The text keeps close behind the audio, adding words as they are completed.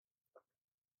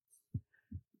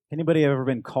Anybody ever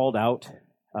been called out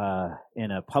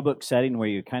in a public setting where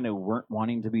you kind of weren't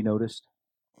wanting to be noticed?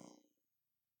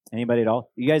 Anybody at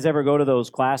all? You guys ever go to those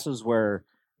classes where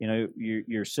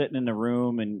you're sitting in the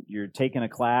room and you're taking a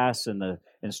class and the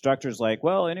instructor's like,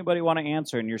 well, anybody want to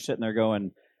answer? And you're sitting there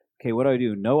going, okay, what do I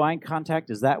do? No eye contact?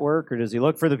 Does that work? Or does he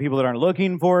look for the people that aren't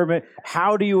looking for him?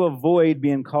 How do you avoid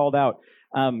being called out?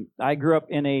 I grew up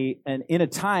in a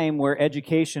time where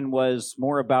education was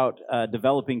more about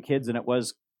developing kids than it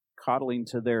was coddling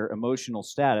to their emotional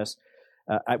status,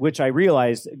 which I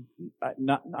realized.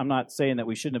 I'm not saying that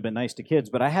we shouldn't have been nice to kids,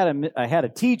 but I had a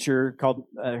teacher called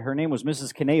her name was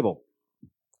Mrs. Knable,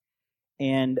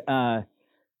 and I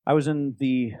was in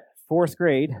the 4th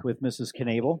grade with Mrs.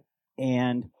 Knable,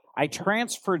 and I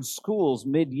transferred schools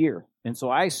mid-year, and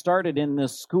so I started in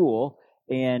this school,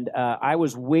 and I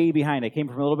was way behind. I came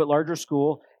from a little bit larger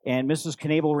school, and Mrs.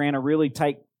 Knable ran a really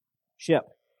tight ship.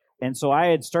 And so I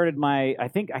had started I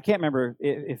can't remember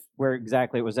where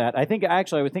exactly it was at. I think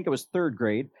it was 3rd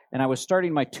grade, and I was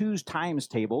starting my twos times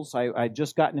tables. I'd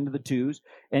just gotten into the twos,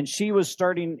 and she was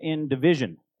starting in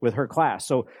division with her class.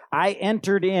 So I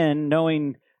entered in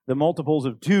knowing the multiples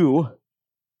of 2,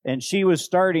 and she was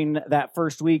starting that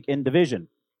first week in division.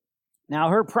 Now,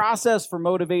 her process for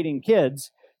motivating kids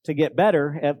to get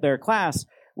better at their class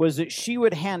was that she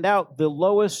would hand out the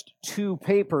lowest 2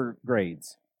 paper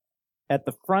grades at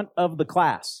the front of the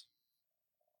class.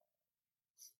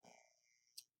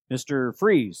 Mr.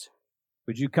 Freeze,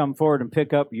 would you come forward and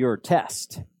pick up your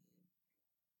test?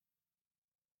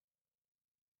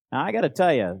 Now, I got to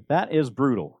tell you, that is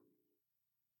brutal.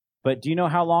 But do you know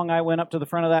how long I went up to the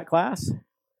front of that class?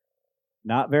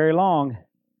 Not very long.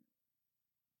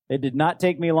 It did not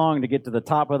take me long to get to the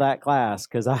top of that class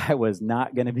because I was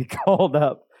not going to be called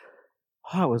up.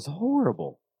 Oh, it was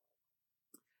horrible.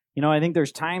 I think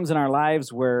there's times in our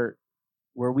lives where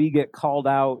we get called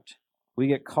out, we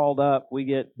get called up, we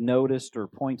get noticed or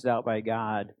pointed out by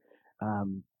God.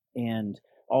 And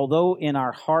although in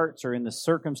our hearts or in the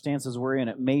circumstances we're in,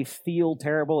 it may feel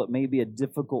terrible, it may be a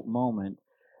difficult moment,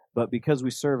 but because we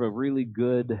serve a really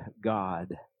good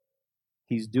God,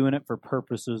 He's doing it for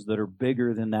purposes that are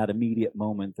bigger than that immediate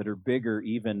moment, that are bigger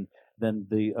even than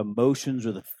the emotions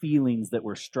or the feelings that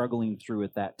we're struggling through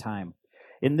at that time.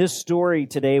 In this story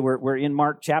today, we're in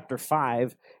Mark chapter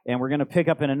 5, and we're going to pick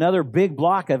up in another big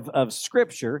block of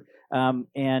Scripture.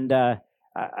 There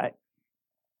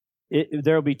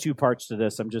will be 2 parts to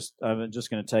this. I'm just going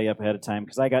to tell you up ahead of time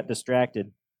because I got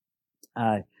distracted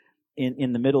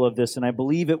in the middle of this, and I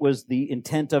believe it was the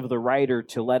intent of the writer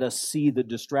to let us see the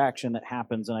distraction that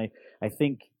happens. And I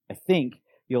think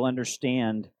you'll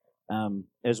understand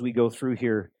as we go through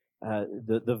here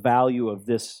the value of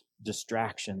this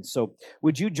distraction. So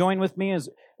would you join with me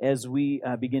as we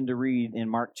begin to read in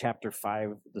Mark chapter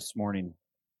 5 this morning?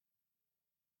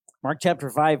 Mark chapter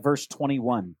 5, verse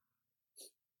 21.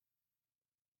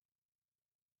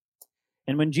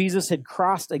 And when Jesus had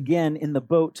crossed again in the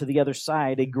boat to the other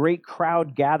side, a great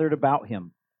crowd gathered about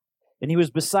him, and he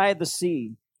was beside the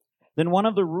sea. Then one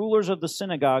of the rulers of the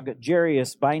synagogue,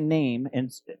 Jairus by name,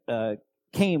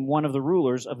 came one of the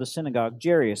rulers of the synagogue,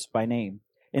 Jairus by name.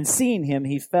 And seeing him,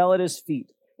 he fell at his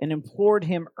feet and implored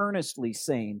him earnestly,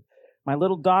 saying, "My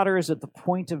little daughter is at the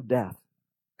point of death.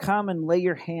 Come and lay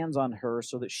your hands on her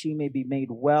so that she may be made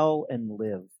well and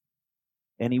live."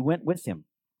 And he went with him.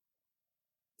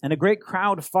 And a great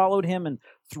crowd followed him and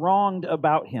thronged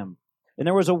about him. And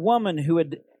there was a woman who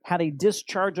had had a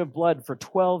discharge of blood for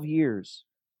 12 years,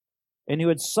 and who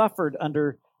had suffered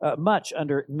much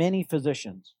under many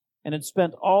physicians, and had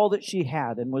spent all that she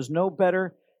had, and was no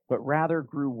better, but rather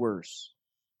grew worse.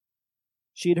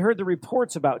 She had heard the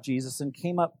reports about Jesus and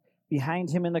came up behind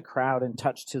him in the crowd and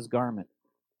touched his garment.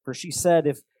 For she said,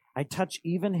 "If I touch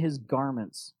even his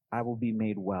garments, I will be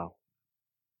made well."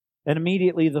 And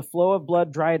immediately the flow of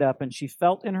blood dried up, and she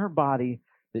felt in her body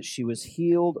that she was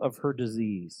healed of her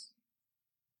disease.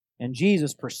 And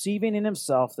Jesus, perceiving in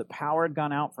himself that power had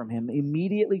gone out from him,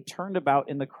 immediately turned about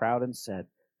in the crowd and said,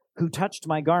 "Who touched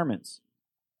my garments?"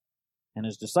 And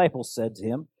his disciples said to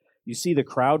him, "You see the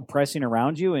crowd pressing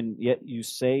around you, and yet you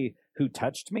say, 'Who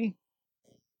touched me?'"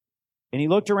 And he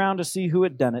looked around to see who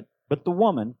had done it. But the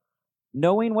woman,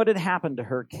 knowing what had happened to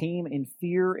her, came in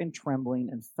fear and trembling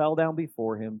and fell down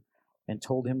before him and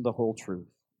told him the whole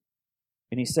truth.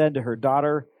 And he said to her,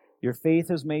 "Daughter, your faith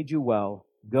has made you well.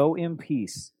 Go in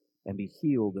peace and be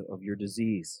healed of your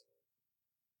disease."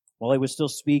 While he was still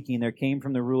speaking, there came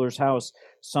from the ruler's house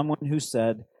someone who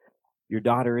said, "Your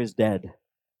daughter is dead.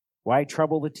 Why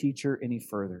trouble the teacher any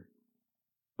further?"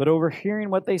 But overhearing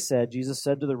what they said, Jesus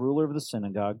said to the ruler of the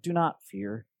synagogue, "Do not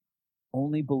fear,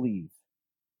 only believe."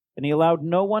 and he allowed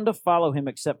no one to follow him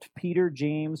except Peter,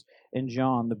 James, and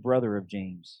John, the brother of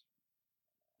James.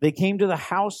 They came to the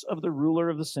house of the ruler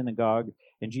of the synagogue,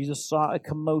 and Jesus saw a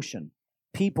commotion,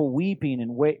 people weeping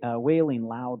and wailing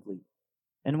loudly.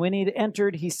 And when he had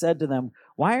entered, he said to them,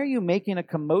 "Why are you making a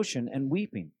commotion and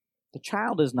weeping? The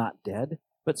child is not dead,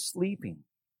 but sleeping."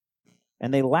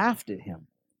 And they laughed at him.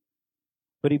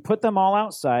 But he put them all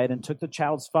outside and took the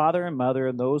child's father and mother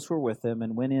and those who were with him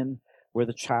and went in where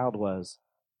the child was.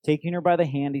 Taking her by the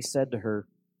hand, he said to her,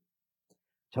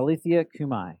 "Talitha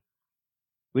cumi,"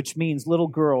 which means, "Little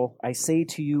girl, I say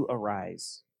to you,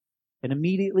 arise." And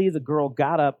immediately the girl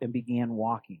got up and began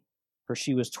walking, for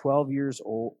she was 12 years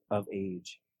old of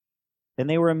age. And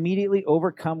they were immediately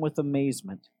overcome with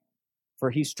amazement, for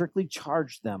he strictly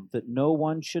charged them that no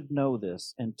one should know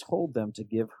this, and told them to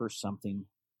give her something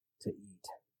to eat.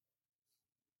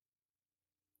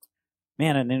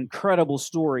 Man, an incredible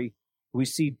story. We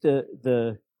see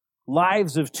the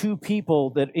lives of two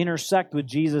people that intersect with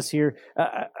Jesus here.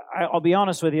 I'll be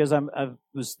honest with you, as I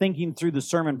was thinking through the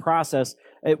sermon process,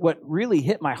 what really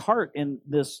hit my heart in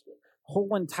this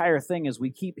whole entire thing is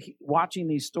we keep watching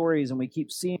these stories and we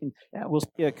keep seeing, we'll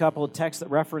see a couple of texts that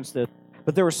reference this,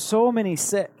 but there were so many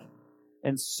sick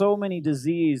and so many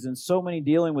diseased and so many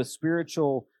dealing with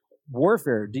spiritual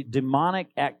warfare, demonic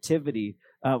activity.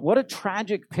 What a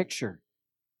tragic picture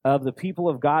of the people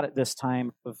of God at this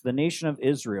time, of the nation of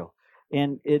Israel.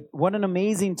 And what an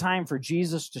amazing time for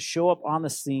Jesus to show up on the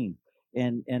scene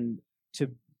and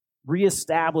to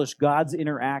reestablish God's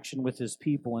interaction with his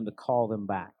people and to call them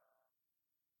back.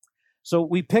 So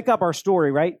we pick up our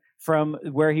story, right, from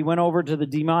where he went over to the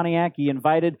demoniac. We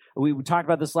talked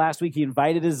about this last week. He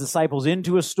invited his disciples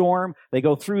into a storm. They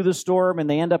go through the storm and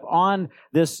they end up on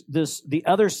the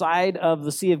other side of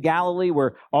the Sea of Galilee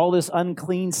where all this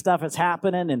unclean stuff is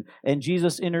happening. And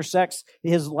Jesus intersects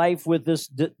his life with this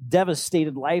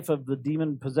devastated life of the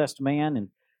demon-possessed man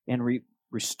and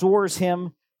restores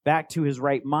him back to his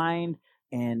right mind.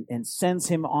 And sends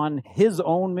him on his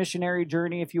own missionary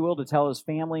journey, if you will, to tell his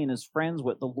family and his friends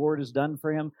what the Lord has done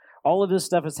for him. All of this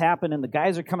stuff has happened, and the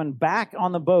guys are coming back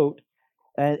on the boat,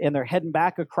 and they're heading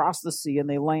back across the sea, and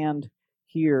they land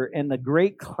here, and the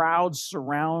great crowds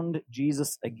surround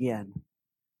Jesus again.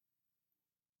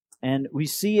 And we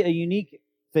see a unique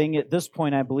thing at this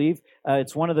point, I believe.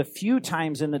 It's one of the few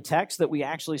times in the text that we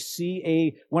actually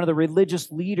see one of the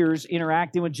religious leaders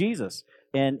interacting with Jesus,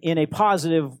 and in a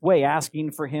positive way,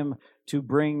 asking for him to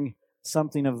bring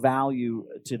something of value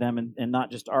to them and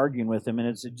not just arguing with him. And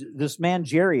it's this man,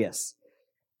 Jairus.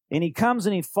 And he comes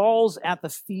and he falls at the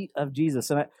feet of Jesus.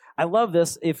 And I love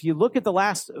this. If you look at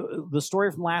the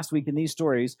story from last week in these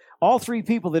stories, all three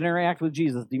people that interact with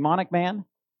Jesus, demonic man,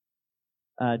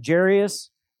 Jairus,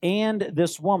 and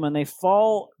this woman, they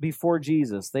fall before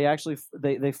Jesus. They actually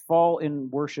they fall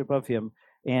in worship of him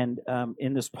and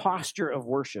in this posture of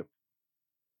worship.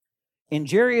 And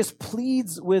Jairus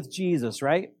pleads with Jesus,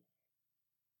 right,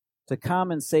 to come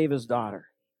and save his daughter.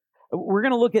 We're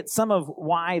going to look at some of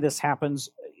why this happens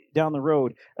down the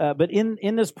road. But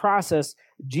in this process,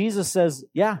 Jesus says,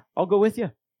 "Yeah, I'll go with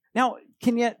you." Now,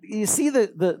 can you see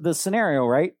the scenario,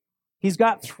 right? He's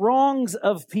got throngs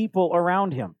of people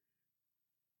around him.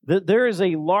 There is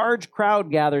a large crowd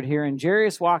gathered here, and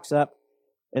Jairus walks up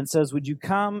and says, "Would you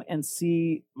come and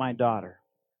see my daughter?"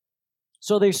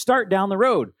 So they start down the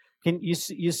road.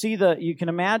 You can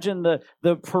imagine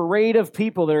the parade of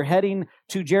people that are heading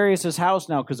to Jairus' house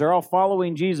now because they're all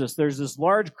following Jesus. There's this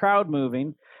large crowd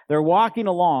moving. They're walking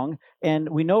along, and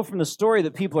we know from the story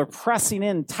that people are pressing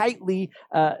in tightly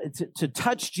to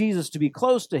touch Jesus, to be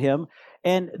close to him.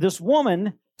 And this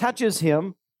woman touches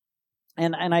him.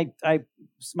 And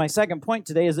my second point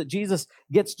today is that Jesus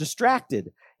gets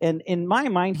distracted. And in my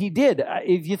mind, he did.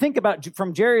 If you think about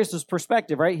from Jairus'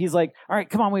 perspective, right? He's like, "All right,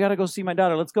 come on, we got to go see my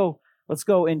daughter. Let's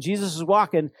go. And Jesus is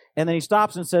walking, and then he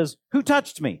stops and says, "Who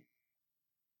touched me?"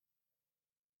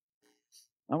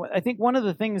 I think one of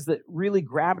the things that really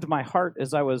grabbed my heart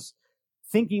as I was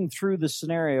thinking through the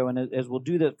scenario, and as we'll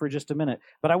do that for just a minute,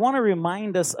 but I want to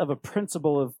remind us of a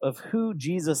principle of who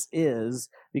Jesus is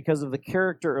because of the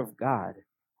character of God.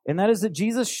 And that is that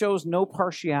Jesus shows no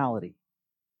partiality.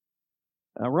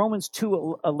 Romans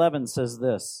 2:11 says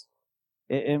this.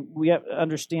 And we have to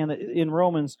understand that in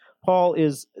Romans, Paul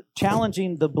is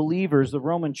challenging the believers, the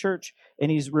Roman church, and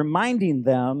he's reminding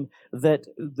them that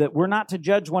we're not to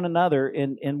judge one another,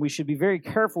 and we should be very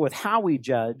careful with how we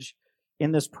judge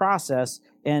in this process.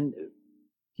 And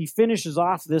he finishes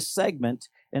off this segment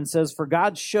and says, "For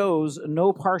God shows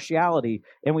no partiality."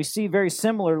 And we see very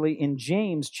similarly in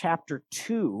James chapter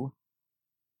 2.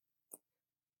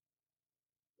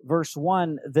 verse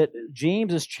 1, that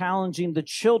James is challenging the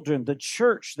children, the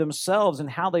church themselves, and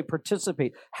how they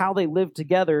participate, how they live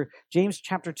together. James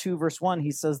chapter 2, verse 1,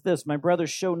 he says this, "My brothers,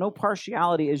 show no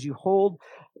partiality as you hold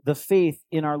the faith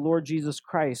in our Lord Jesus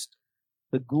Christ,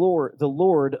 the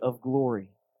Lord of glory."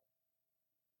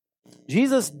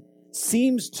 Jesus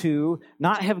seems to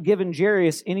not have given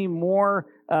Jairus any more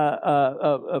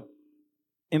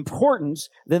importance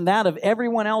than that of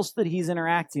everyone else that he's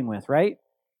interacting with, right?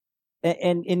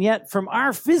 And yet, from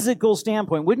our physical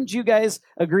standpoint, wouldn't you guys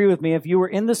agree with me if you were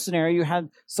in this scenario, you had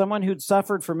someone who'd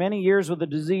suffered for many years with a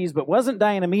disease but wasn't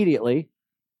dying immediately,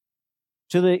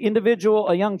 to the individual,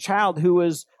 a young child who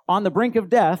was on the brink of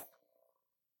death,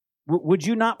 would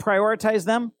you not prioritize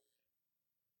them?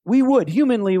 We would.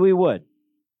 Humanly, we would.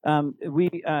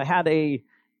 We had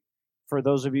for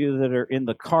those of you that are in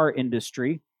the car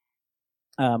industry,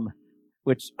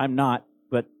 which I'm not,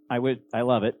 but I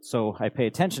love it, so I pay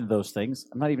attention to those things.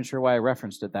 I'm not even sure why I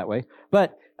referenced it that way.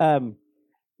 But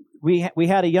we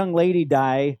had a young lady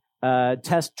die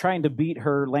trying to beat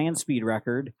her land speed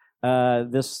record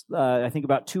I think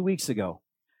about 2 weeks ago.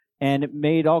 And it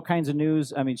made all kinds of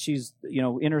news. I mean, she's,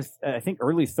 in her, I think,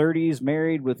 early 30s,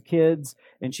 married with kids,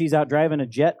 and she's out driving a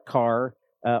jet car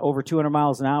over 200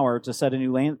 miles an hour to set a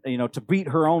new to beat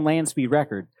her own land speed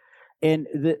record. And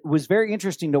it was very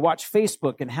interesting to watch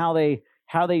Facebook and how they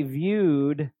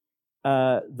viewed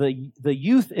the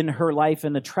youth in her life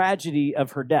and the tragedy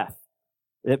of her death.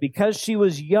 That because she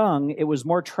was young, it was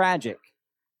more tragic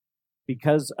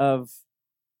because of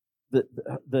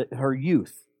her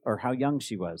youth, or how young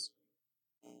she was.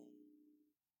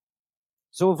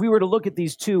 So if we were to look at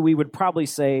these two, we would probably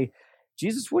say,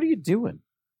 Jesus, what are you doing?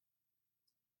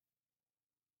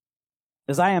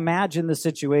 As I imagine the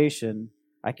situation,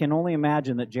 I can only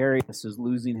imagine that Jairus is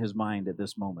losing his mind at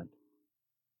this moment.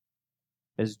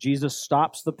 As Jesus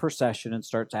stops the procession and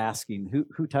starts asking,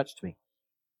 who touched me?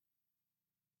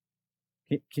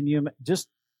 Can you just,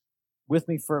 with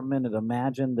me for a minute,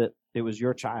 imagine that it was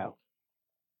your child?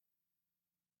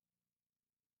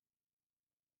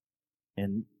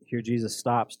 And here Jesus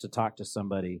stops to talk to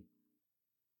somebody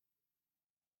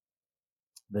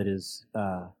that is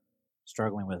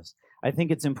struggling with this. I think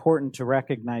it's important to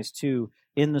recognize, too,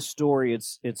 in the story,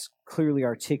 it's clearly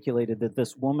articulated that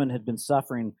this woman had been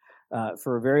suffering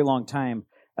for a very long time.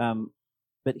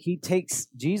 But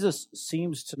Jesus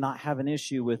seems to not have an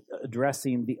issue with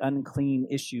addressing the unclean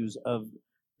issues of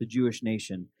the Jewish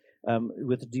nation.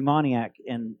 With the demoniac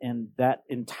and that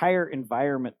entire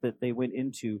environment that they went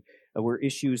into were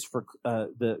issues for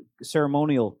the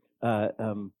ceremonial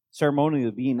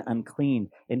being unclean.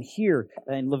 And here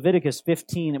in Leviticus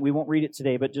 15, and we won't read it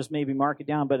today, but just maybe mark it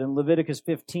down, but in Leviticus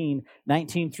 15,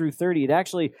 19 through 30, it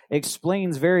actually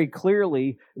explains very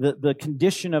clearly the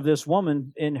condition of this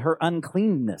woman in her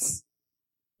uncleanness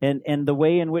and the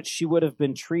way in which she would have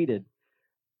been treated.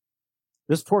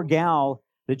 This poor gal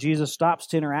that Jesus stops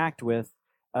to interact with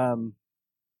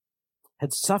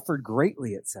had suffered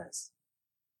greatly, it says.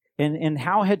 And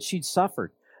how had she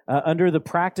suffered? Under the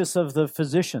practice of the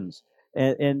physicians.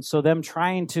 And so them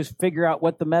trying to figure out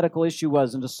what the medical issue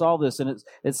was and to solve this. And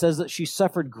it says that she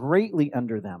suffered greatly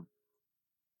under them.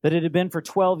 That it had been for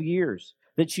 12 years.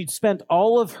 That she'd spent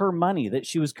all of her money. That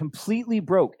she was completely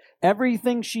broke.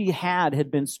 Everything she had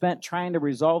been spent trying to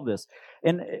resolve this.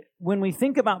 And when we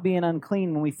think about being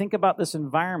unclean, when we think about this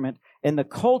environment and the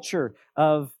culture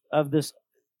of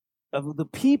the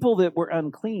people that were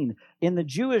unclean, in the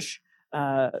Jewish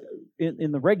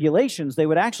in the regulations, they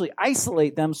would actually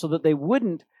isolate them so that they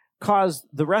wouldn't cause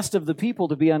the rest of the people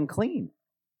to be unclean.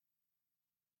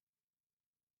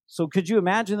 So could you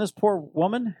imagine this poor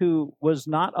woman who was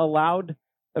not allowed?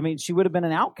 I mean, she would have been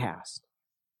an outcast,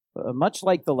 much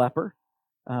like the leper,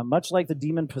 much like the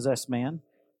demon-possessed man.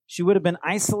 She would have been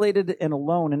isolated and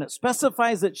alone. And it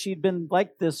specifies that she'd been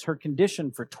like this, her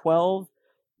condition, for 12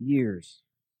 years.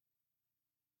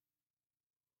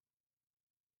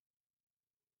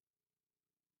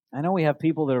 I know we have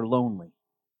people that are lonely.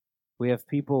 We have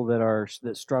people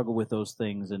that struggle with those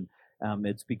things, and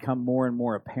it's become more and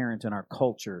more apparent in our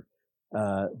culture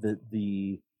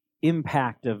the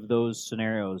impact of those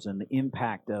scenarios and the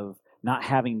impact of not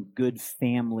having good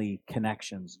family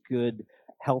connections, good,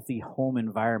 healthy home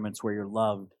environments where you're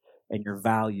loved and you're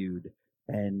valued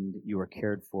and you are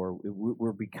cared for.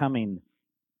 We're becoming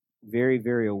very,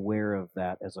 very aware of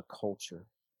that as a culture.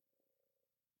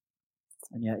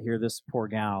 And yet here this poor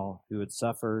gal who had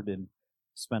suffered and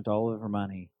spent all of her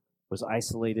money was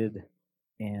isolated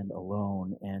and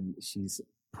alone, and she's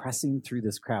pressing through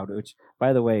this crowd, which,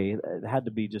 by the way, it had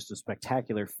to be just a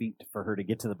spectacular feat for her to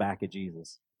get to the back of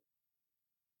Jesus.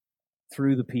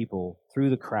 through the people, through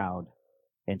the crowd,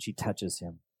 and she touches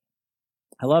him.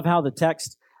 I love how the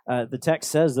text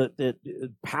says that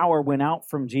power went out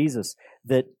from Jesus,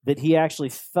 that he actually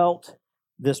felt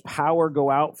this power go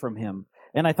out from him.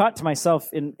 And I thought to myself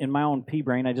in my own pea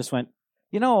brain, I just went,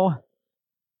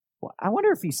 I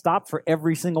wonder if he stopped for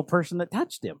every single person that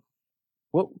touched him.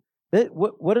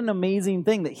 What an amazing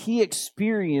thing that he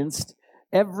experienced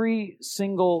every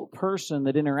single person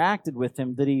that interacted with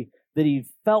him, that he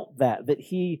felt that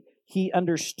he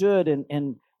understood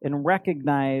and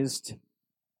recognized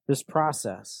this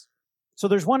process. So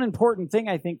there's one important thing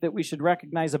I think that we should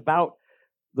recognize about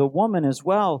the woman as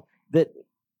well, that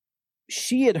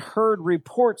she had heard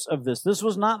reports of this. This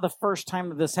was not the first time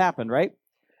that this happened, right?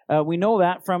 We know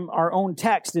that from our own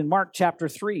text in Mark chapter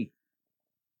 3.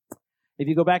 If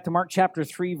you go back to Mark chapter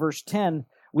 3, verse 10,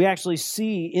 we actually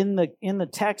see in the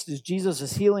text as Jesus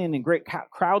is healing and great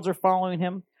crowds are following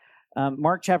him.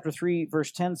 Mark chapter 3,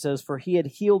 verse 10 says, "For he had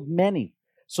healed many,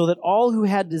 so that all who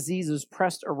had diseases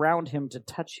pressed around him to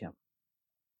touch him."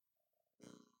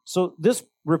 So this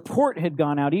report had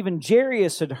gone out. Even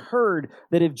Jairus had heard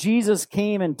that if Jesus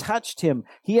came and touched him,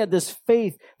 he had this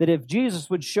faith that if Jesus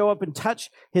would show up and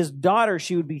touch his daughter,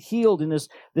 she would be healed. And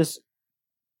this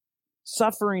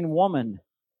suffering woman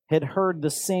had heard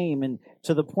the same, and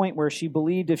to the point where she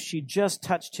believed if she just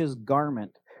touched his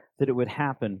garment, that it would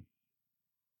happen.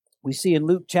 We see in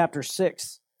Luke chapter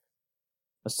 6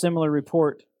 a similar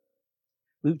report.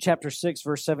 Luke chapter 6,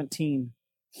 verse 17.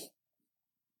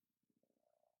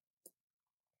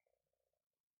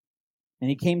 "And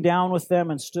he came down with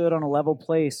them and stood on a level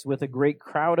place with a great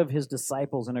crowd of his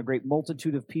disciples and a great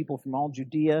multitude of people from all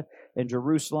Judea and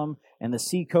Jerusalem and the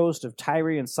seacoast of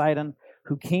Tyre and Sidon,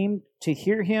 who came to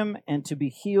hear him and to be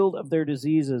healed of their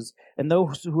diseases. And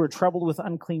those who were troubled with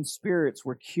unclean spirits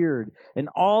were cured. And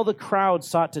all the crowd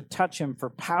sought to touch him,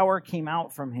 for power came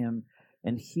out from him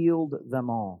and healed them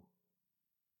all."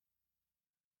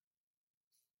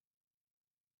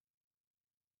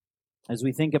 As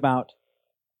we think about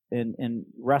and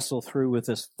wrestle through with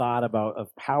this thought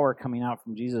of power coming out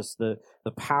from Jesus, the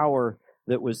power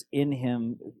that was in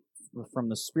him from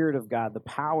the Spirit of God, the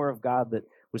power of God that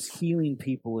was healing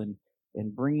people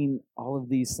and bringing all of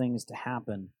these things to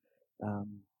happen.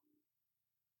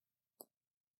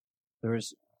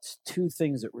 There's two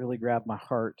things that really grabbed my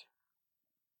heart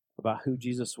about who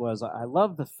Jesus was. I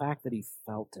love the fact that he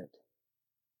felt it.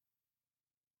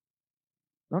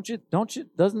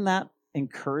 Doesn't that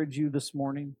encourage you this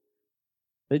morning?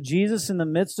 That Jesus, in the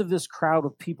midst of this crowd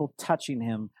of people touching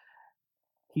him,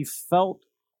 he felt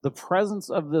the presence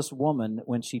of this woman.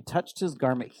 When she touched his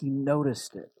garment, he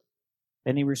noticed it.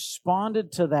 And he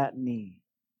responded to that need.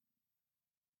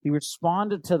 He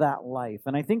responded to that life.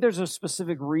 And I think there's a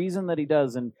specific reason that he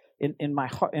does. And in my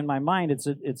heart, in my mind,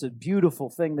 it's a beautiful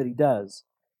thing that he does.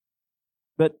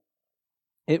 But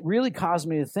it really caused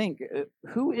me to think,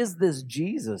 who is this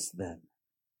Jesus then?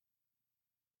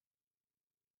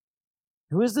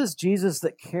 Who is this Jesus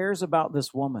that cares about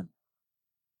this woman?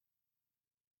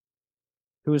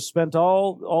 Who has spent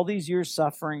all these years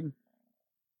suffering,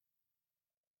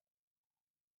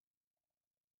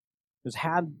 who's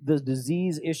had the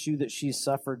disease issue that she's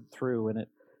suffered through. And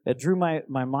it drew my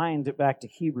mind back to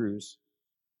Hebrews.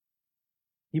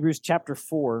 Hebrews chapter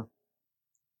 4,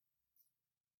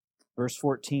 verse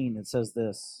 14, it says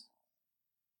this: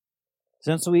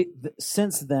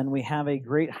 Since then we have a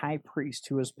great high priest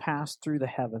who has passed through the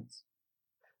heavens,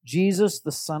 Jesus,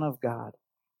 the Son of God.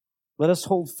 Let us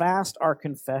hold fast our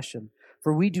confession,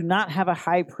 for we do not have a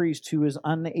high priest who is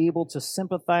unable to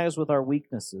sympathize with our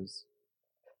weaknesses,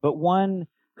 but one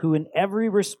who in every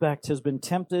respect has been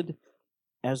tempted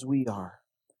as we are,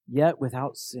 yet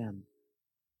without sin.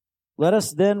 Let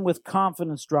us then with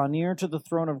confidence draw near to the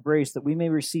throne of grace, that we may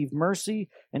receive mercy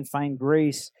and find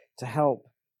grace to help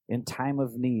in time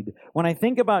of need. When I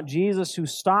think about Jesus, who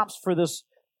stops for this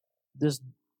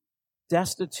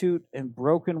destitute and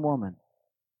broken woman,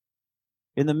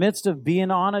 in the midst of being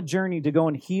on a journey to go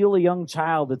and heal a young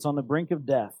child that's on the brink of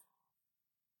death,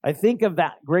 I think of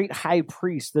that great high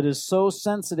priest that is so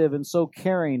sensitive and so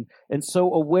caring and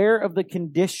so aware of the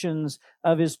conditions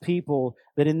of his people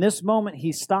that in this moment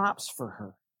he stops for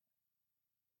her.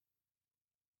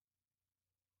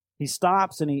 He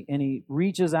stops and he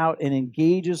reaches out and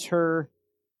engages her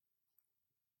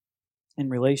in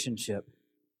relationship.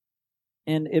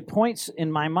 And it points,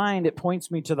 in my mind, it points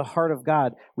me to the heart of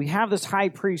God. We have this high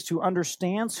priest who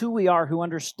understands who we are, who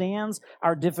understands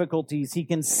our difficulties. He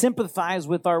can sympathize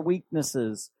with our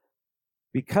weaknesses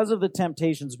because of the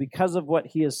temptations, because of what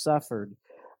he has suffered.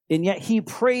 And yet he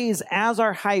prays as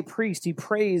our high priest. He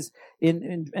prays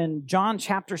in John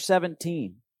chapter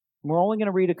 17. We're only going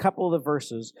to read a couple of the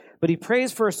verses, but he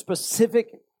prays for a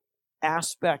specific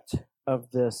aspect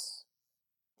of this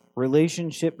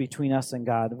relationship between us and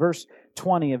God. Verse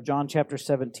 20 of John chapter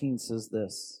 17 says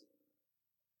this: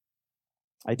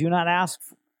 I do not ask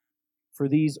for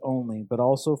these only, but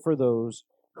also for those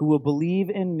who will believe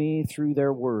in me through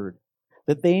their word,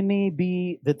 that they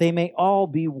may all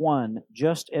be one,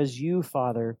 just as you,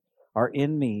 Father, are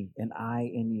in me and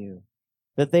I in you,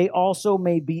 that they also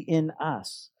may be in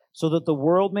us, so that the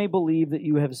world may believe that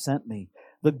you have sent me.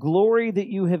 The glory that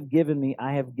you have given me,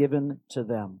 I have given to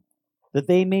them, that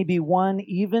they may be one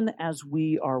even as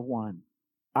we are one,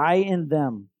 I in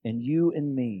them and you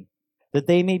in me, that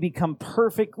they may become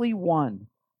perfectly one,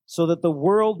 so that the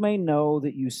world may know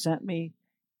that you sent me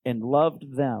and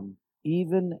loved them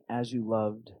even as you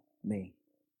loved me.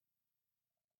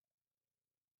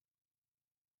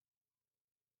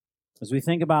 As we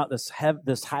think about this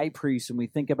high priest, and we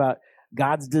think about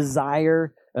God's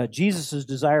desire, Jesus'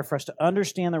 desire for us to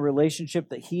understand the relationship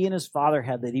that he and his Father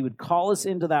had, that he would call us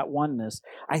into that oneness,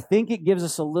 I think it gives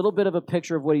us a little bit of a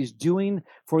picture of what he's doing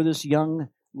for this young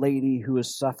lady who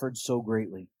has suffered so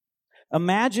greatly.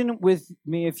 Imagine with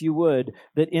me, if you would,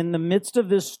 that in the midst of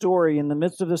this story, in the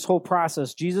midst of this whole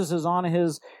process, Jesus is on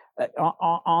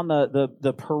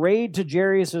the parade to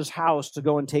Jairus' house to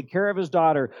go and take care of his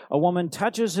daughter. A woman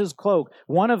touches his cloak,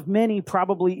 one of many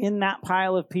probably in that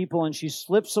pile of people, and she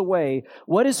slips away.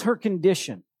 What is her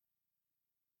condition?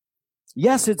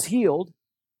 Yes, it's healed.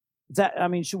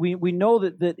 We know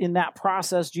that in that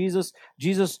process, Jesus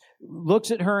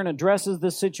looks at her and addresses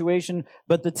this situation,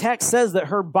 but the text says that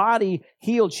her body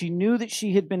healed. She knew that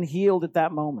she had been healed at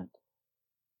that moment.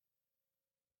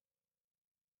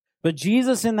 But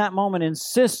Jesus in that moment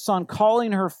insists on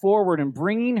calling her forward and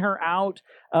bringing her out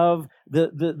of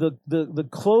the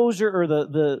closure or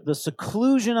the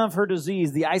seclusion of her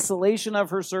disease, the isolation of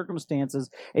her circumstances,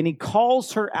 and he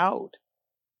calls her out.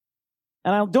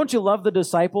 And don't you love the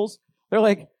disciples? They're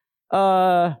like,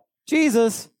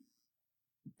 Jesus,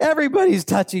 everybody's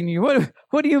touching you.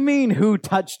 What do you mean, who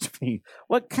touched me?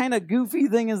 What kind of goofy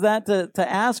thing is that to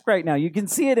ask right now? You can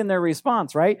see it in their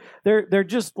response, right? They're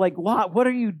just like, what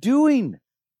are you doing?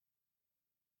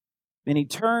 And he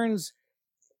turns,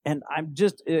 and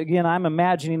I'm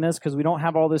imagining this because we don't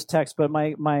have all this text, but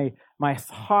my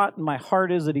thought and my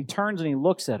heart is that he turns and he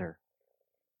looks at her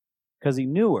because he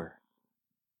knew her.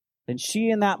 And she,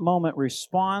 in that moment,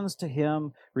 responds to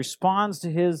him, responds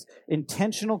to his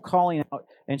intentional calling out,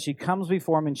 and she comes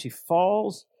before him and she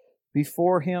falls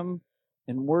before him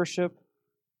in worship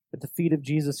at the feet of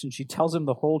Jesus, and she tells him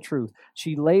the whole truth.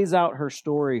 She lays out her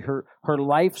story, her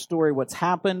life story, what's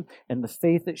happened, and the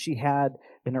faith that she had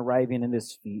in arriving at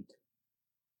his feet.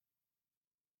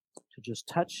 To just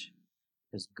touch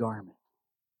his garment.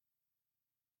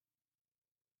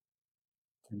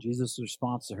 And Jesus'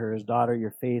 response to her is, daughter, your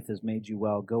faith has made you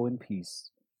well. Go in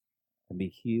peace and be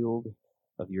healed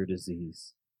of your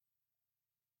disease.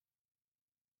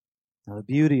 Now, the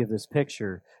beauty of this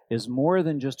picture is more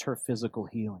than just her physical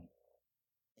healing.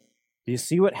 Do you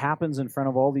see what happens in front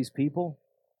of all these people?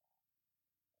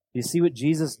 Do you see what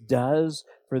Jesus does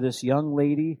for this young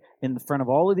lady in front of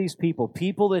all of these people?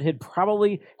 People that had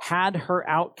probably had her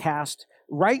outcast,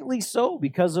 rightly so,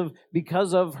 because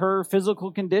of her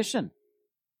physical condition.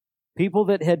 People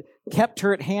that had kept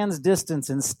her at hand's distance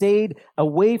and stayed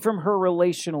away from her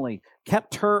relationally,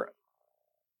 kept her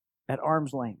at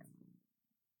arm's length.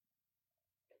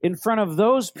 In front of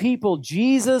those people,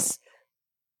 Jesus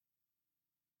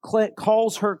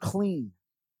calls her clean.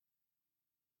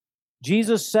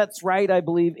 Jesus sets right, I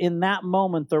believe, in that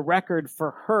moment, the record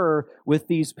for her with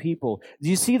these people. Do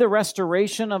you see the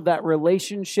restoration of that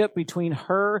relationship between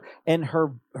her and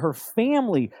her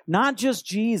family? Not just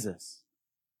Jesus,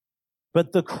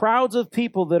 but the crowds of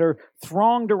people that are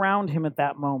thronged around him at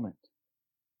that moment.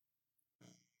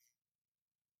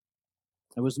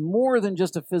 It was more than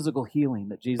just a physical healing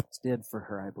that Jesus did for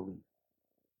her, I believe.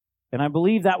 And I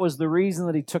believe that was the reason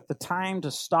that he took the time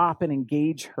to stop and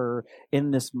engage her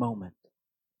in this moment.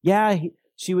 Yeah,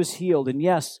 she was healed, and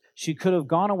yes, she could have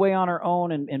gone away on her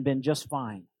own and been just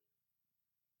fine.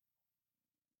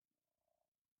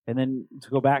 And then to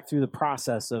go back through the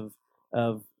process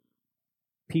of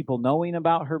people knowing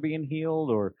about her being healed,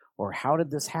 or how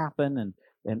did this happen,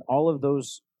 and all of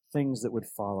those things that would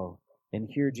follow. And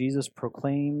here Jesus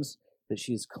proclaims that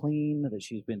she's clean, that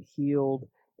she's been healed,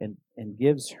 and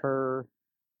gives her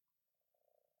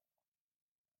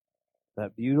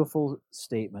that beautiful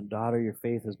statement, daughter, your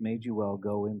faith has made you well,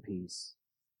 go in peace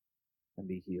and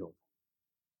be healed.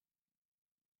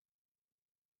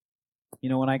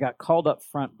 When I got called up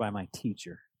front by my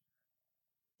teacher,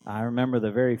 I remember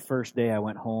the very first day I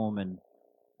went home, and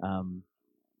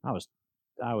I was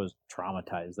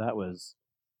traumatized. That was,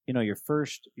 your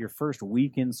first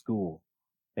week in school,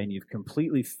 and you've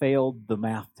completely failed the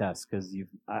math test because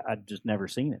I'd just never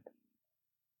seen it.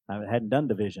 I hadn't done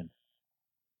division.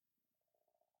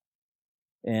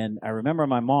 And I remember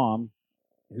my mom,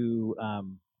 who,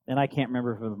 and I can't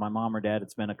remember if it was my mom or dad.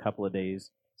 It's been a couple of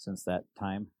days since that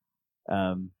time.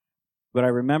 But I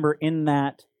remember in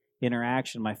that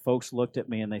interaction, my folks looked at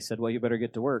me and they said, well, you better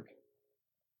get to work.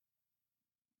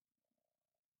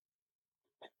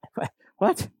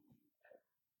 What?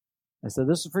 I said,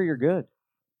 this is for your good.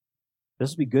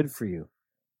 This will be good for you.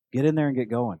 Get in there and get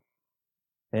going.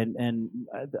 And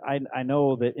I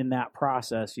know that in that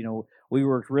process, we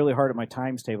worked really hard at my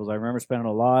times tables. I remember spending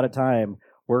a lot of time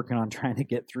working on trying to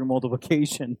get through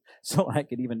multiplication so I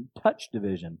could even touch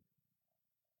division.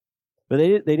 But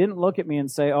they didn't look at me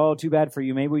and say, oh, too bad for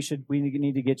you. Maybe we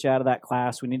need to get you out of that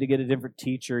class. We need to get a different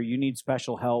teacher. You need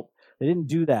special help. They didn't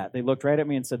do that. They looked right at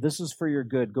me and said, this is for your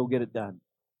good. Go get it done.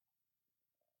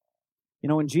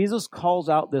 When Jesus calls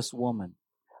out this woman,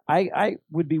 I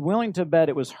would be willing to bet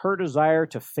it was her desire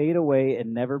to fade away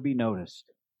and never be noticed.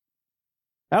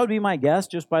 That would be my guess,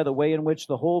 just by the way in which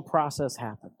the whole process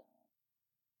happened.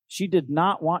 She did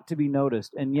not want to be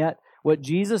noticed, and yet what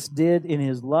Jesus did in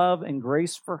his love and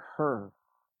grace for her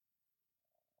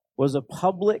was a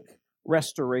public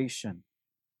restoration.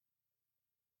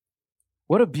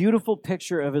 What a beautiful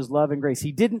picture of his love and grace.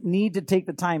 He didn't need to take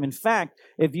the time. In fact,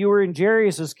 if you were in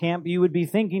Jairus' camp, you would be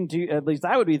thinking at least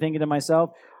I would be thinking to myself,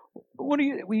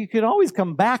 you could always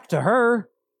come back to her.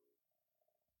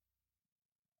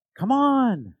 Come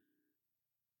on.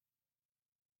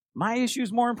 My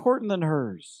issue's more important than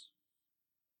hers.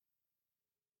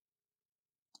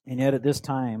 And yet at this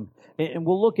time, and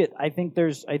we'll look at, I think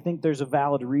there's a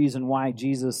valid reason why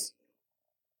Jesus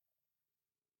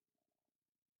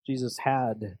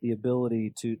had the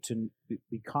ability to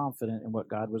be confident in what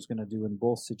God was going to do in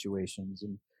both situations,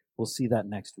 and we'll see that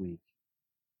next week.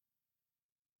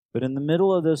 But in the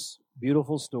middle of this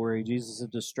beautiful story, Jesus is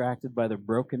distracted by the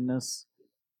brokenness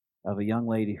of a young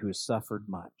lady who has suffered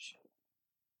much.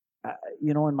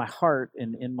 In my heart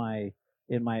and in my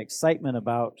excitement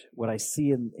about what I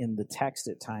see in the text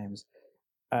at times,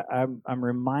 I'm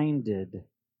reminded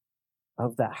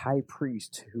of that high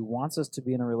priest who wants us to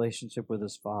be in a relationship with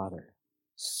his Father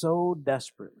so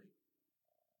desperately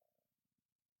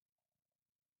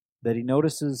that he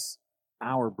notices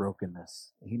our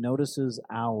brokenness. He notices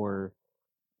our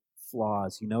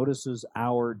flaws. He notices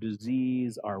our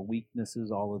disease, our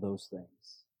weaknesses, all of those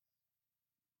things.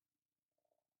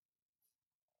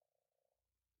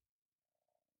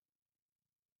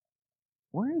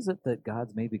 Where is it that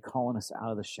God's maybe calling us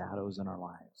out of the shadows in our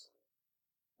lives?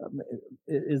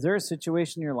 Is there a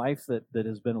situation in your life that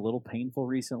has been a little painful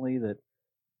recently that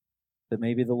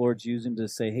maybe the Lord's using to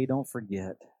say, hey, don't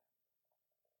forget.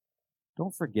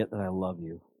 Don't forget that I love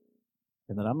you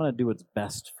and that I'm going to do what's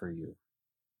best for you.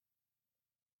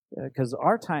 Because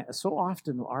our time, so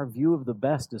often our view of the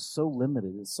best is so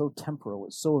limited, it's so temporal,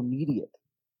 it's so immediate.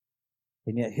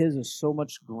 And yet his is so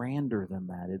much grander than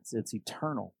that. It's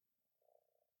eternal.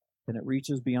 And it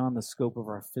reaches beyond the scope of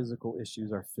our physical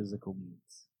issues, our physical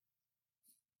needs.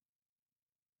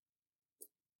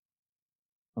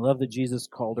 I love that Jesus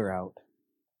called her out.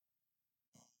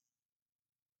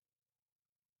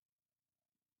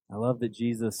 I love that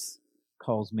Jesus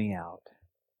calls me out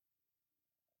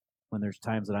when there's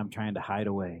times that I'm trying to hide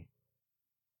away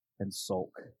and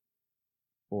sulk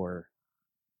or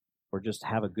just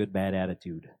have a good bad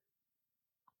attitude,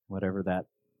 however that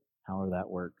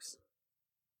works.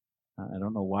 I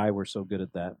don't know why we're so good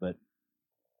at that, but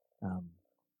the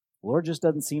Lord just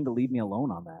doesn't seem to leave me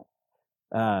alone on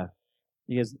that.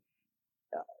 Because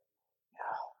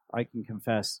I can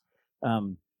confess,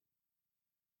 do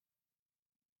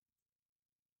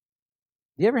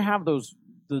you ever have those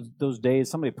days?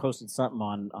 Somebody posted something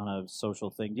on a social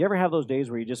thing. Do you ever have those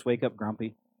days where you just wake up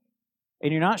grumpy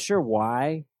and you're not sure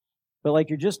why, but like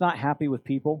you're just not happy with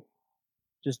people?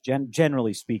 Just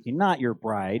generally speaking, not your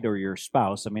bride or your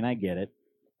spouse. I mean, I get it.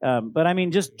 But I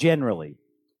mean, just generally.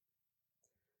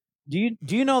 Do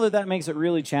you know that makes it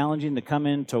really challenging to come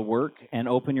into work and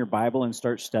open your Bible and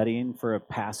start studying for a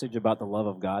passage about the love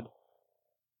of God?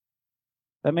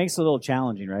 That makes it a little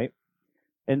challenging, right?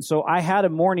 And so I had a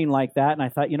morning like that, and I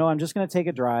thought, I'm just going to take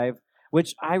a drive,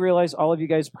 which I realize all of you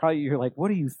guys you're like,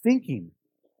 what are you thinking?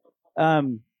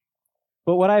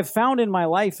 But what I've found in my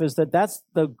life is that that's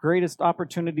the greatest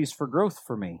opportunities for growth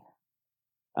for me.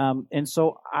 And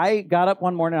so I got up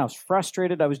one morning. I was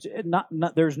frustrated. I was not.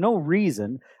 There's no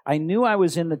reason. I knew I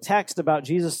was in the text about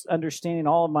Jesus understanding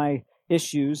all of my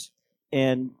issues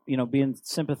and being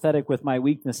sympathetic with my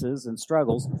weaknesses and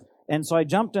struggles. And so I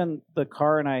jumped in the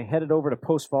car and I headed over to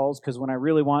Post Falls because when I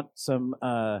really want some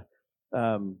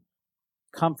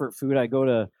comfort food, I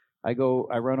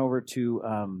run over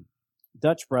to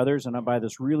Dutch Brothers and I buy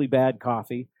this really bad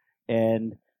coffee,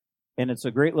 and it's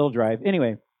a great little drive.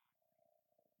 Anyway,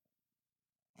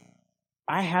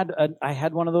 I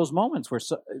had one of those moments where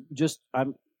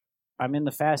I'm in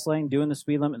the fast lane doing the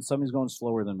speed limit and somebody's going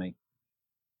slower than me,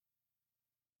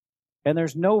 and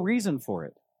there's no reason for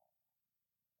it.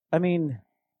 I mean,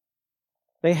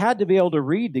 they had to be able to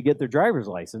read to get their driver's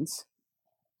license.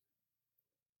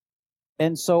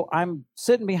 And so I'm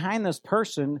sitting behind this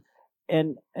person,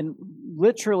 and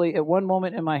literally at one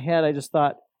moment in my head, I just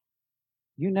thought,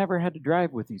 you never had to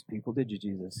drive with these people, did you,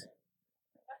 Jesus?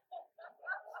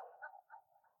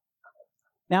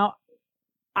 Now,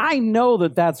 I know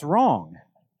that that's wrong.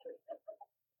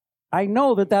 I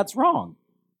know that that's wrong.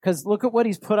 Because look at what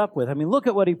he's put up with. I mean, look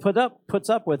at what he puts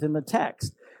up with in the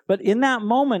text. But in that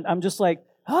moment, I'm just like,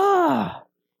 ah.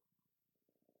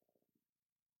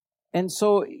 And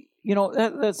so,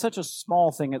 that's such a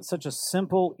small thing. It's such a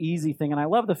simple, easy thing. And I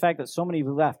love the fact that so many of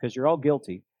you laugh because you're all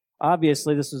guilty.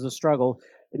 Obviously, this is a struggle.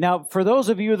 Now, for those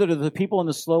of you that are the people in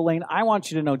the slow lane, I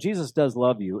want you to know Jesus does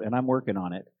love you, and I'm working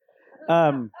on it.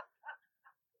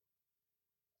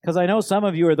 Because I know some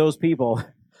of you are those people,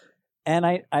 and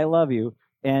I love you.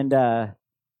 And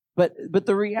but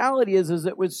the reality is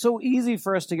it was so easy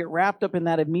for us to get wrapped up in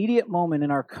that immediate moment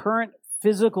in our current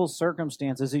physical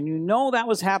circumstances, and that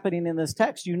was happening in this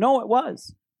text. It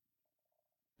was.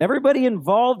 Everybody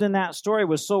involved in that story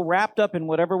was so wrapped up in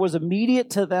whatever was immediate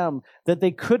to them that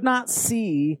they could not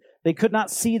see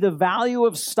the value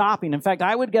of stopping. In fact,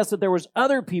 I would guess that there was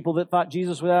other people that thought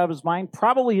Jesus was out of his mind,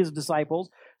 probably his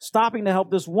disciples, stopping to help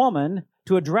this woman,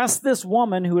 to address this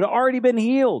woman who had already been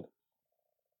healed.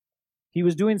 He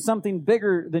was doing something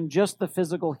bigger than just the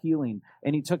physical healing,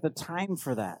 and he took the time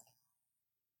for that.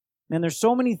 And there's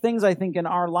so many things, I think, in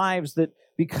our lives that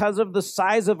because of the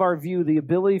size of our view, the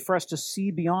ability for us to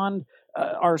see beyond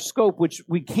our scope, which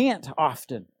we can't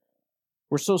often,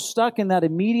 we're so stuck in that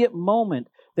immediate moment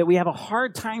that we have a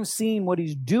hard time seeing what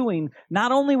he's doing,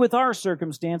 not only with our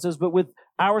circumstances, but with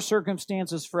our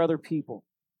circumstances for other people.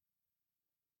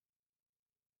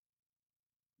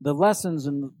 The lessons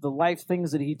and the life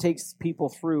things that he takes people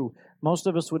through, most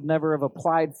of us would never have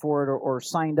applied for it or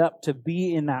signed up to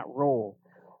be in that role.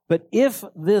 But if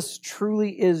this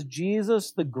truly is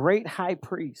Jesus, the great high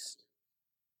priest,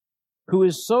 who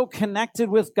is so connected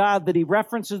with God that he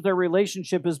references their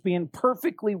relationship as being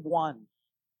perfectly one,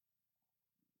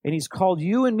 and he's called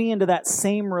you and me into that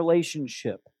same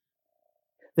relationship,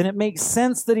 then it makes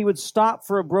sense that he would stop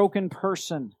for a broken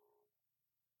person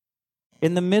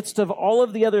in the midst of all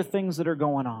of the other things that are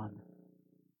going on.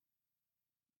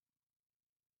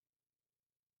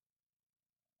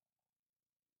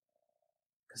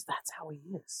 Because that's how he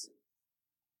is.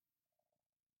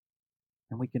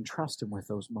 And we can trust him with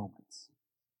those moments.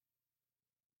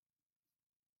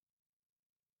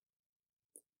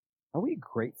 Are we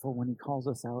grateful when he calls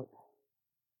us out?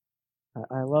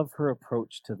 I love her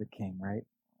approach to the king, right?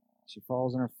 She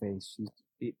falls on her face. She's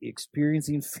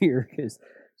experiencing fear because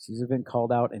she's been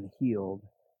called out and healed,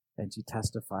 and she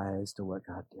testifies to what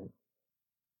God did.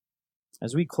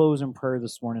 As we close in prayer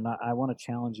this morning, I want to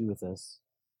challenge you with this.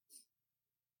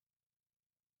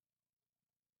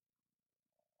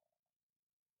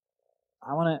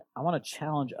 I want to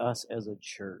challenge us as a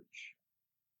church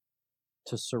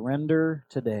to surrender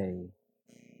today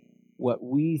what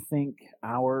we think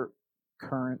our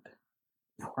current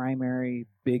primary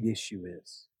big issue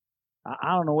is.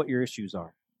 I don't know what your issues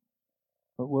are,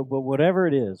 but whatever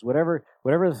it is, whatever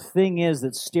the thing is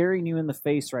that's staring you in the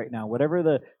face right now, whatever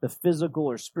the physical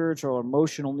or spiritual or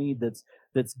emotional need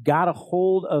that's got a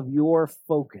hold of your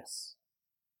focus,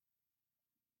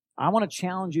 I want to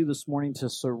challenge you this morning to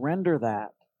surrender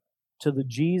that to the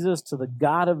Jesus, to the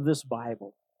God of this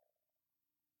Bible,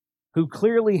 who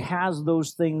clearly has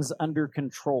those things under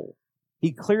control.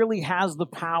 He clearly has the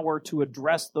power to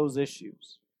address those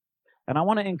issues. And I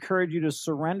want to encourage you to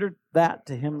surrender that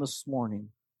to him this morning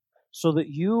so that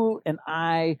you and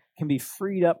I can be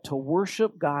freed up to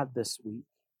worship God this week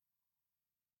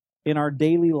in our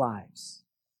daily lives,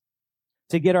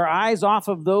 to get our eyes off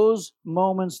of those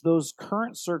moments, those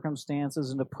current circumstances,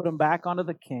 and to put them back onto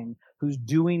the King who's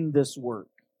doing this work,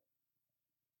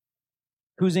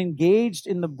 who's engaged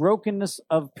in the brokenness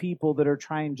of people that are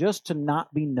trying just to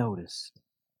not be noticed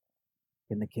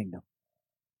in the kingdom.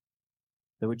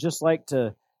 that would just like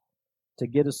to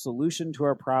get a solution to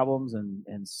our problems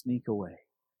and sneak away.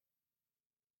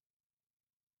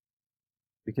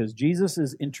 Because Jesus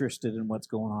is interested in what's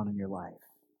going on in your life.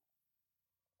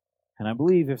 And I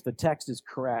believe if the text is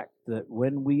correct, that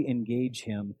when we engage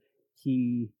him,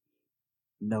 he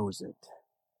knows it.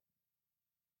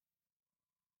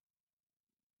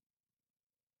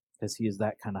 Because he is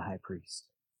that kind of high priest.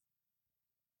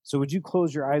 So would you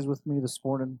close your eyes with me this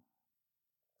morning?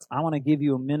 I want to give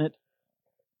you a moment,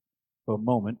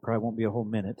 probably won't be a whole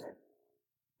minute,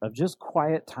 of just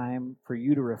quiet time for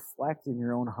you to reflect in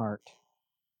your own heart.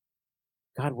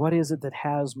 God, what is it that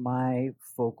has my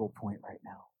focal point right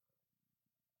now?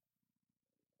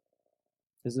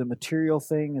 Is it a material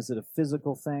thing? Is it a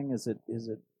physical thing? Is it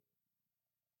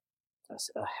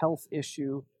a health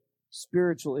issue?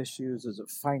 Spiritual issues? Is it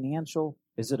financial?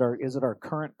 Is it our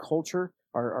current culture?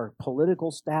 Our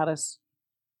political status?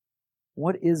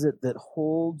 What is it that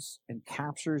holds and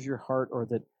captures your heart, or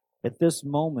that at this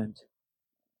moment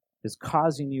is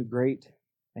causing you great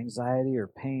anxiety or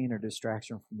pain or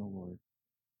distraction from the Lord?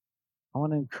 I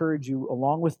want to encourage you,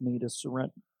 along with me, to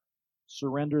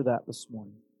surrender that this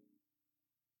morning.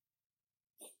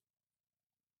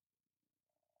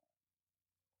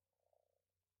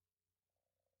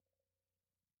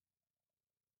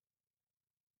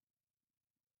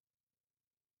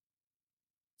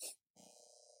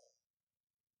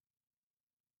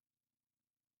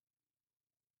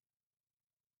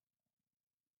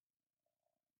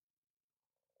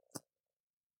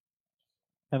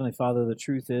 Heavenly Father, the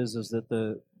truth is that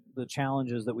the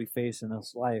challenges that we face in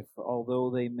this life, although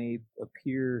they may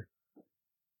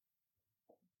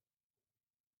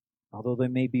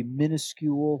be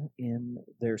minuscule in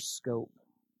their scope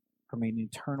from an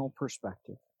eternal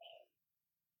perspective,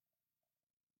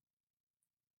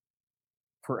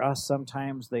 for us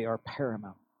sometimes they are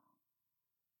paramount.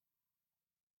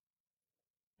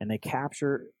 And they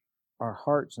capture our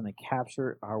hearts and they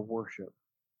capture our worship.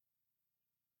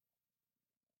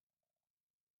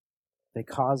 They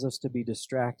cause us to be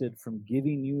distracted from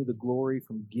giving you the glory,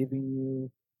 from giving you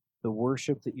the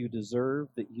worship that you deserve,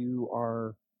 that you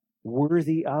are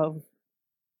worthy of.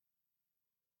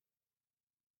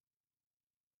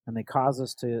 And they cause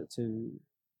us to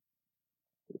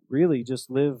really just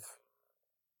live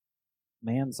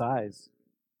man-sized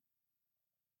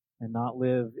and not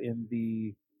live in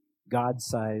the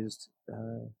God-sized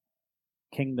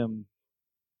kingdom,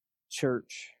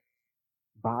 church,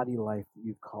 body life that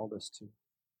you've called us to.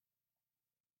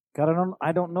 God,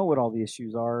 I don't know what all the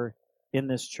issues are in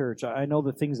this church. I know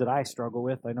the things that I struggle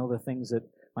with. I know the things that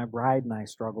my bride and I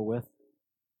struggle with.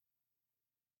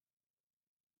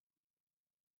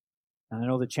 And I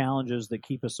know the challenges that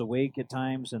keep us awake at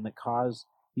times and that cause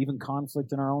even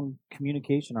conflict in our own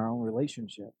communication, our own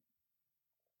relationship.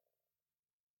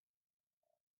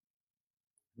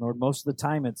 Lord, most of the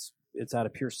time it's out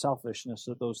of pure selfishness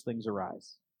that those things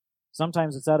arise.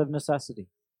 Sometimes it's out of necessity.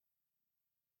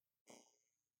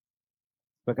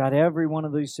 But God, every one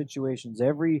of these situations,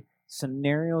 every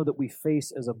scenario that we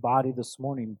face as a body this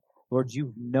morning, Lord,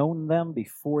 you've known them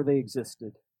before they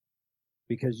existed,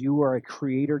 because you are a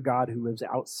creator God who lives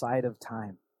outside of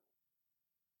time.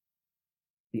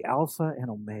 The Alpha and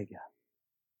Omega.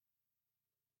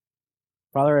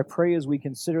 Father, I pray as we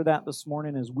consider that this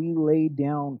morning, as we lay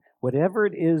down whatever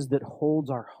it is that holds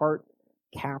our heart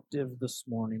captive this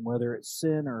morning, whether it's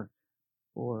sin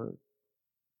or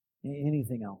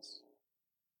anything else.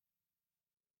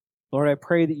 Lord, I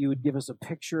pray that you would give us a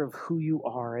picture of who you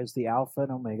are as the Alpha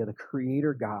and Omega, the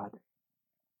Creator God,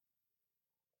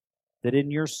 that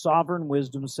in your sovereign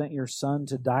wisdom sent your Son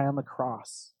to die on the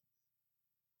cross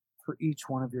for each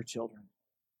one of your children.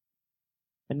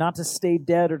 And not to stay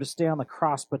dead or to stay on the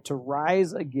cross, but to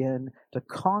rise again, to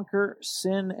conquer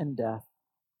sin and death,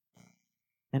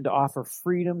 and to offer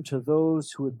freedom to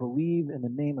those who would believe in the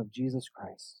name of Jesus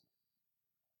Christ.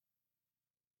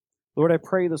 Lord, I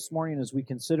pray this morning as we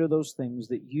consider those things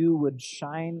that you would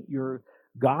shine your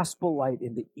gospel light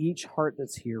into each heart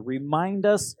that's here. Remind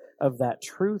us of that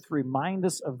truth. Remind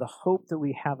us of the hope that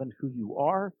we have in who you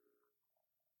are.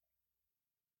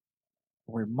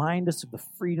 Remind us of the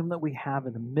freedom that we have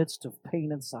in the midst of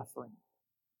pain and suffering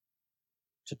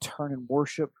to turn and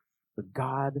worship the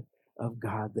God of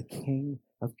God, the King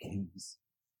of Kings.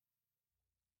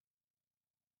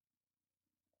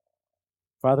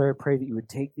 Father, I pray that you would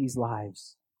take these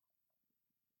lives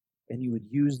and you would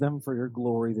use them for your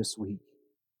glory this week.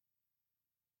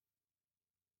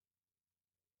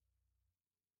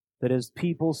 That as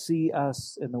people see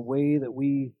us in the way that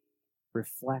we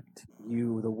reflect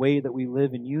you, the way that we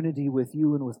live in unity with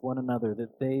you and with one another,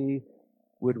 that they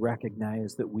would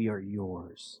recognize that we are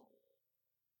yours.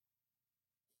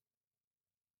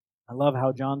 I love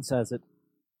how John says it,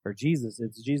 or Jesus,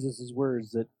 it's Jesus'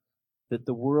 words, that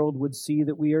the world would see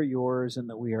that we are yours and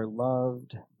that we are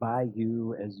loved by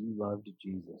you as you loved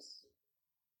Jesus.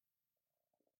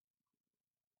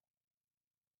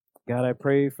 God, I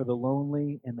pray for the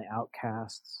lonely and the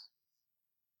outcasts,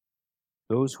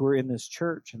 those who are in this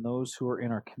church and those who are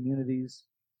in our communities.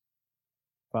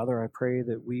 Father, I pray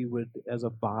that we would, as a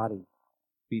body,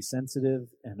 be sensitive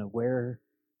and aware,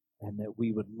 and that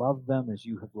we would love them as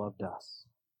you have loved us.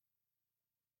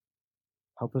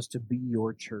 Help us to be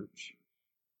your church.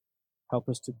 Help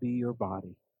us to be your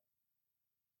body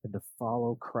and to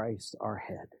follow Christ, our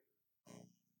head,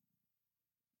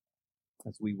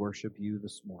 as we worship you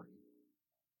this morning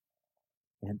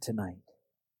and tonight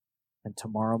and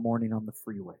tomorrow morning on the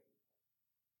freeway.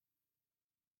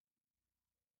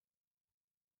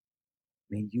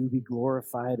 May you be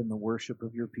glorified in the worship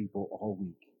of your people all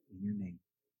week. In your name.